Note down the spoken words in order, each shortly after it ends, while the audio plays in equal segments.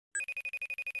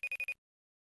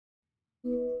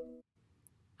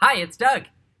Hi, it's Doug.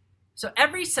 So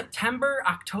every September,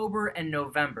 October, and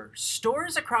November,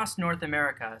 stores across North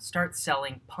America start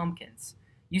selling pumpkins.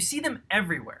 You see them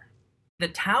everywhere. The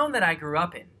town that I grew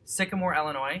up in, Sycamore,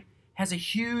 Illinois, has a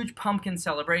huge pumpkin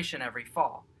celebration every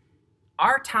fall.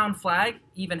 Our town flag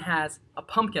even has a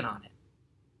pumpkin on it.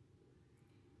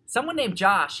 Someone named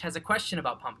Josh has a question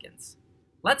about pumpkins.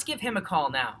 Let's give him a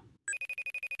call now.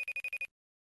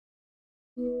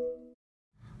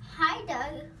 Hi,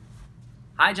 Doug.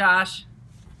 Hi, Josh.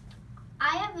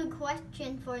 I have a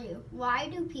question for you. Why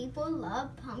do people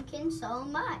love pumpkins so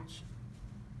much?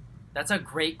 That's a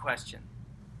great question.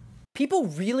 People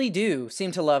really do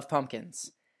seem to love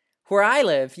pumpkins. Where I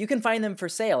live, you can find them for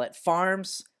sale at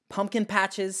farms, pumpkin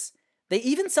patches. They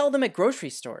even sell them at grocery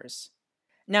stores.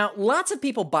 Now, lots of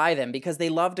people buy them because they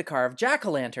love to carve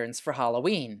jack-o'-lanterns for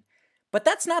Halloween. But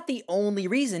that's not the only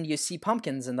reason you see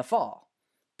pumpkins in the fall.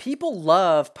 People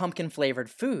love pumpkin-flavored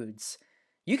foods.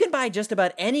 You can buy just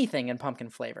about anything in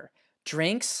pumpkin flavor.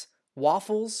 Drinks,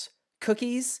 waffles,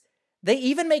 cookies. They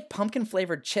even make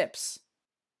pumpkin-flavored chips.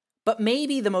 But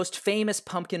maybe the most famous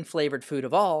pumpkin-flavored food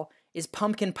of all is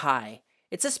pumpkin pie.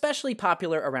 It's especially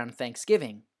popular around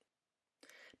Thanksgiving.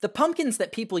 The pumpkins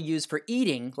that people use for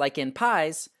eating, like in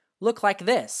pies, look like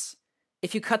this.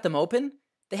 If you cut them open,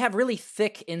 they have really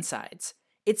thick insides.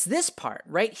 It's this part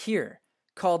right here,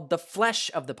 called the flesh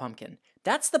of the pumpkin.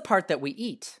 That's the part that we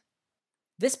eat.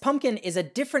 This pumpkin is a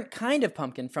different kind of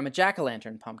pumpkin from a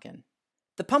jack-o'-lantern pumpkin.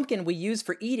 The pumpkin we use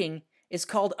for eating is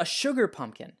called a sugar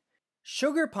pumpkin.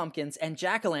 Sugar pumpkins and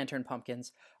jack-o'-lantern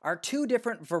pumpkins are two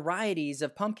different varieties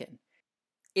of pumpkin.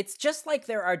 It's just like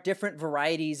there are different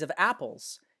varieties of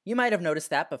apples. You might have noticed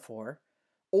that before.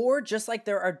 Or just like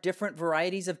there are different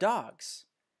varieties of dogs.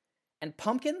 And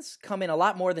pumpkins come in a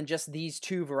lot more than just these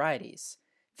two varieties.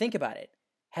 Think about it.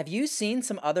 Have you seen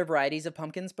some other varieties of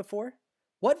pumpkins before?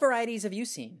 What varieties have you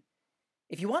seen?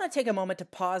 If you want to take a moment to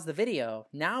pause the video,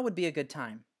 now would be a good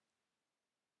time.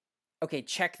 Okay,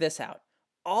 check this out.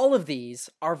 All of these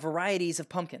are varieties of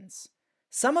pumpkins.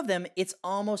 Some of them, it's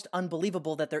almost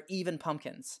unbelievable that they're even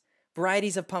pumpkins.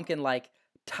 Varieties of pumpkin like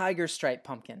tiger stripe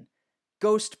pumpkin,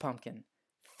 ghost pumpkin,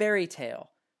 fairy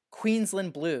tale,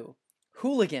 Queensland blue,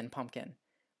 hooligan pumpkin,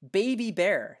 baby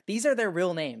bear. These are their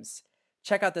real names.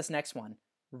 Check out this next one,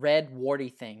 red warty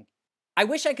thing. I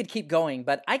wish I could keep going,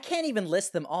 but I can't even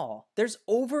list them all. There's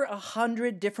over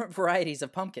 100 different varieties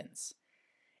of pumpkins.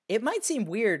 It might seem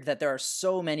weird that there are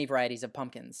so many varieties of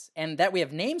pumpkins, and that we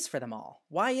have names for them all.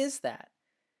 Why is that?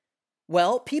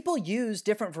 Well, people use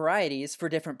different varieties for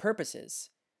different purposes.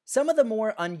 Some of the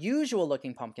more unusual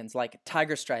looking pumpkins, like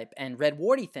tiger stripe and red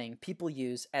warty thing, people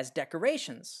use as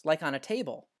decorations, like on a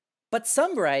table. But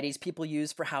some varieties people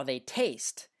use for how they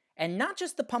taste, and not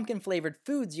just the pumpkin flavored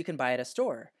foods you can buy at a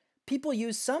store. People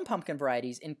use some pumpkin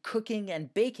varieties in cooking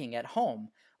and baking at home,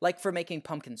 like for making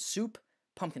pumpkin soup,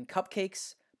 pumpkin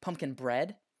cupcakes, pumpkin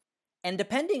bread. And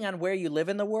depending on where you live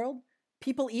in the world,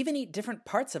 people even eat different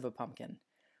parts of a pumpkin.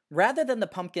 Rather than the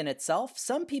pumpkin itself,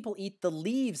 some people eat the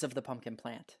leaves of the pumpkin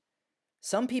plant.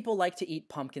 Some people like to eat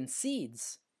pumpkin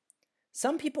seeds.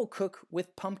 Some people cook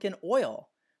with pumpkin oil,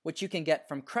 which you can get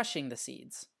from crushing the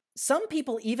seeds. Some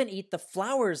people even eat the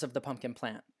flowers of the pumpkin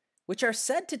plant, which are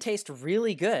said to taste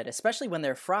really good, especially when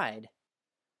they're fried.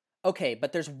 Okay,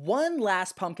 but there's one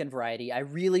last pumpkin variety I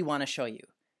really want to show you.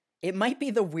 It might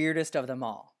be the weirdest of them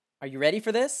all. Are you ready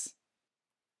for this?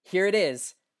 Here it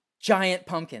is, giant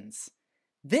pumpkins.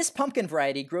 This pumpkin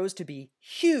variety grows to be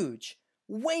huge,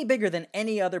 way bigger than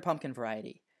any other pumpkin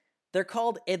variety. They're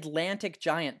called Atlantic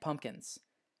giant pumpkins.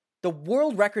 The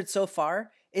world record so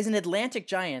far is an Atlantic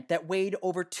giant that weighed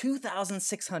over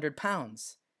 2,600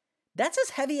 pounds. That's as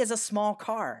heavy as a small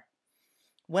car.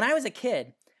 When I was a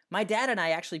kid, my dad and I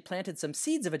actually planted some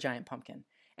seeds of a giant pumpkin,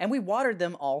 and we watered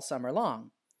them all summer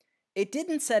long. It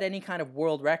didn't set any kind of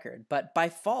world record, but by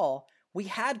fall, we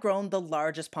had grown the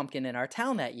largest pumpkin in our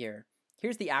town that year.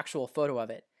 Here's the actual photo of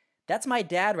it. That's my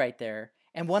dad right there,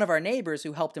 and one of our neighbors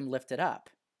who helped him lift it up.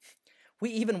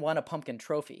 We even won a pumpkin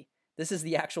trophy. This is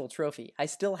the actual trophy. I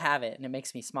still have it, and it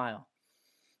makes me smile.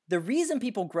 The reason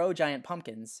people grow giant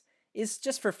pumpkins is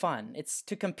just for fun. It's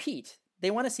to compete.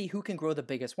 They want to see who can grow the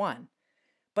biggest one.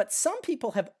 But some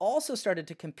people have also started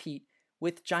to compete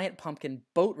with giant pumpkin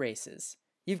boat races.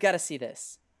 You've got to see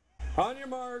this. On your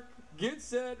mark, get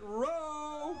set,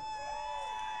 row!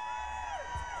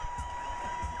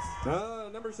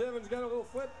 Number 7's got a little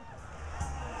foot.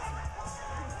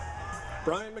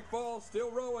 Brian McFall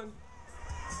still rowing.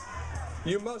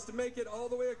 You must make it all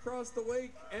the way across the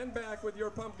lake and back with your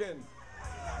pumpkin.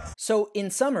 So So,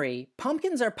 in summary,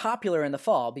 pumpkins are popular in the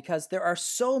fall because there are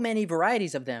so many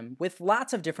varieties of them with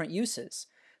lots of different uses.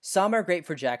 Some are great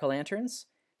for jack-o'-lanterns,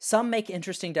 some make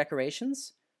interesting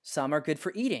decorations, some are good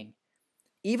for eating.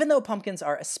 Even though pumpkins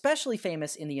are especially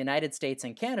famous in the United States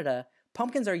and Canada,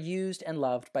 pumpkins are used and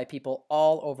loved by people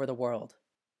all over the world.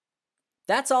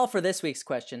 That's all for this week's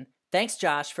question. Thanks,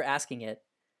 Josh, for asking it.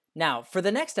 Now, for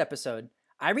the next episode,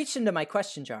 I reached into my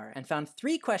question jar and found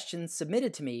 3 questions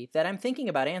submitted to me that I'm thinking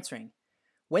about answering.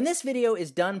 When this video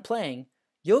is done playing,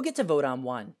 you'll get to vote on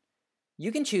one.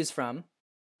 You can choose from,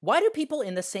 why do people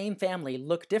in the same family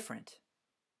look different?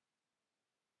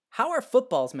 How are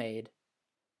footballs made?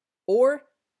 Or,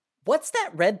 what's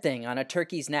that red thing on a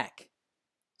turkey's neck?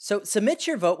 So submit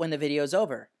your vote when the video's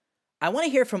over. I want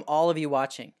to hear from all of you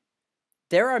watching.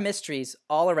 There are mysteries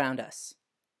all around us.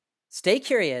 Stay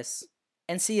curious,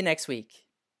 and see you next week.